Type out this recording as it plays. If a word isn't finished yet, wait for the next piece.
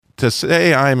to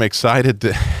say I'm excited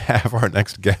to have our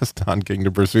next guest on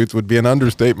Kingdom Pursuits would be an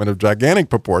understatement of gigantic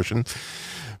proportion,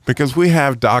 because we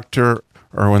have Dr.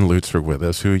 Erwin Lutzer with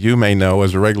us, who you may know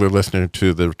as a regular listener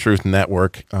to the Truth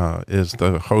Network, is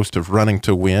the host of Running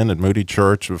to Win at Moody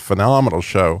Church, a phenomenal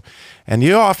show. And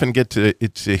you often get to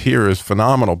hear his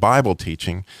phenomenal Bible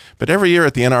teaching. But every year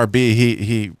at the NRB,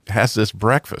 he has this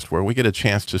breakfast where we get a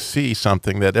chance to see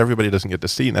something that everybody doesn't get to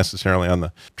see necessarily on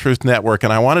the Truth Network.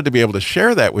 And I wanted to be able to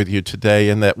share that with you today.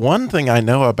 And that one thing I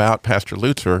know about Pastor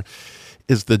Lutzer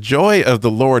is the joy of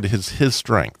the Lord is his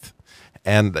strength.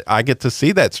 And I get to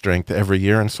see that strength every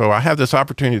year. And so I have this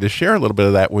opportunity to share a little bit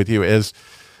of that with you, as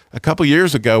a couple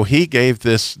years ago, he gave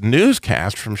this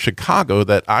newscast from Chicago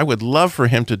that I would love for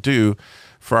him to do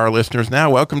for our listeners now.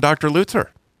 Welcome, Dr. Lutzer.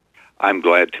 I'm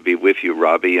glad to be with you,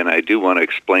 Robbie, and I do want to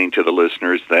explain to the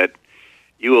listeners that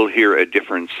you will hear a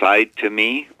different side to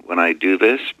me when I do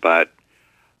this, but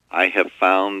I have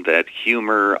found that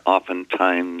humor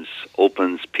oftentimes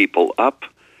opens people up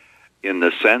in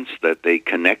the sense that they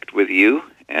connect with you,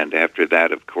 and after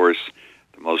that, of course,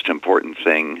 the most important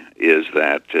thing is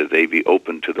that they be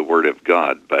open to the Word of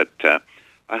God. But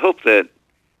I hope that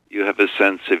you have a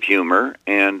sense of humor,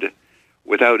 and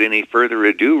without any further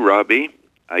ado, Robbie,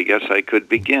 I guess I could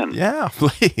begin. Yeah,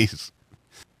 please.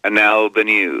 And now the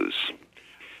news.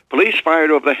 Police fired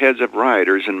over the heads of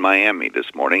rioters in Miami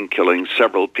this morning, killing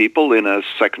several people in a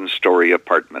second-story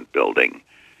apartment building.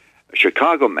 A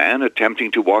Chicago man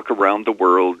attempting to walk around the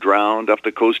world drowned off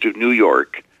the coast of New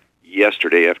York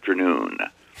yesterday afternoon.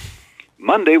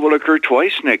 Monday will occur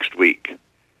twice next week.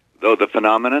 Though the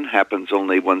phenomenon happens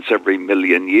only once every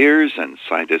million years and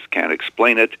scientists can't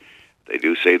explain it, they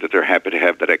do say that they're happy to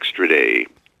have that extra day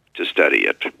to study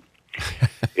it.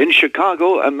 In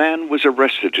Chicago, a man was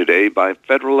arrested today by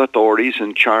federal authorities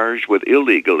and charged with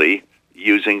illegally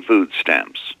using food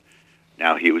stamps.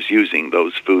 Now he was using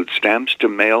those food stamps to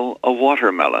mail a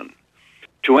watermelon.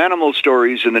 Two animal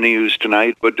stories in the news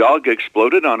tonight. A dog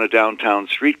exploded on a downtown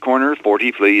street corner.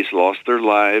 40 fleas lost their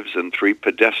lives, and 3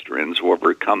 pedestrians were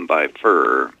overcome by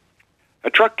fur. A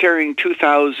truck carrying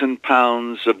 2,000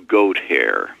 pounds of goat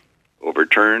hair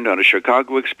overturned on a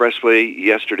Chicago expressway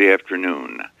yesterday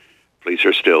afternoon. Police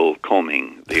are still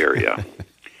combing the area.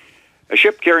 A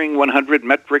ship carrying 100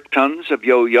 metric tons of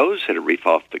yo-yos hit a reef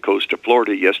off the coast of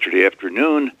Florida yesterday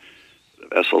afternoon. The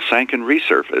vessel sank and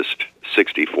resurfaced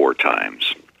 64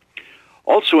 times.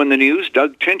 Also in the news,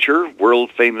 Doug Tincher,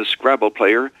 world-famous Scrabble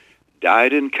player,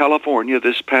 died in California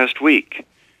this past week.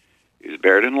 He's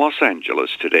buried in Los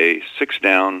Angeles today, 6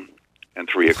 down and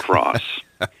 3 across.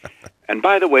 And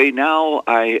by the way, now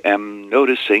I am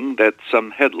noticing that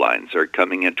some headlines are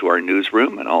coming into our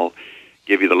newsroom, and I'll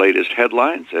give you the latest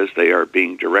headlines as they are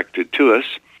being directed to us.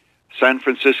 San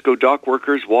Francisco dock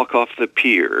workers walk off the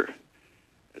pier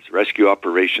as rescue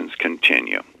operations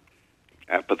continue.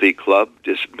 Apathy Club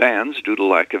disbands due to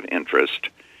lack of interest.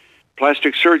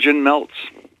 Plastic surgeon melts.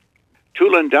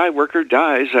 Tool and die worker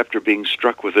dies after being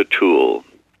struck with a tool.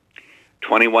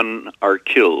 21 are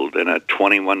killed in a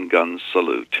 21-gun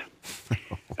salute.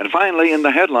 And finally, in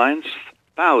the headlines,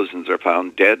 thousands are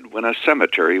found dead when a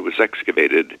cemetery was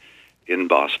excavated in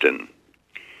Boston.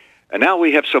 And now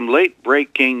we have some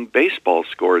late-breaking baseball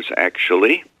scores,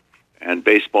 actually. And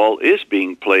baseball is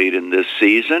being played in this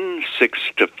season,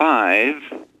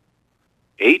 6-5,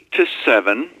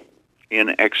 8-7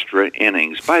 in extra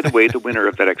innings. By the way, the winner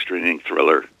of that extra inning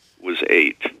thriller was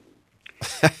 8.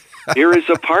 Here is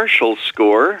a partial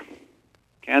score.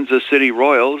 Kansas City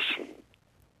Royals,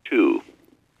 2.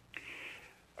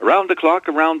 Around the clock,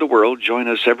 around the world, join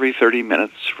us every 30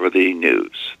 minutes for the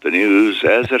news. The news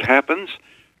as it happens,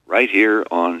 right here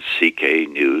on CK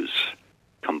News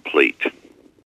Complete.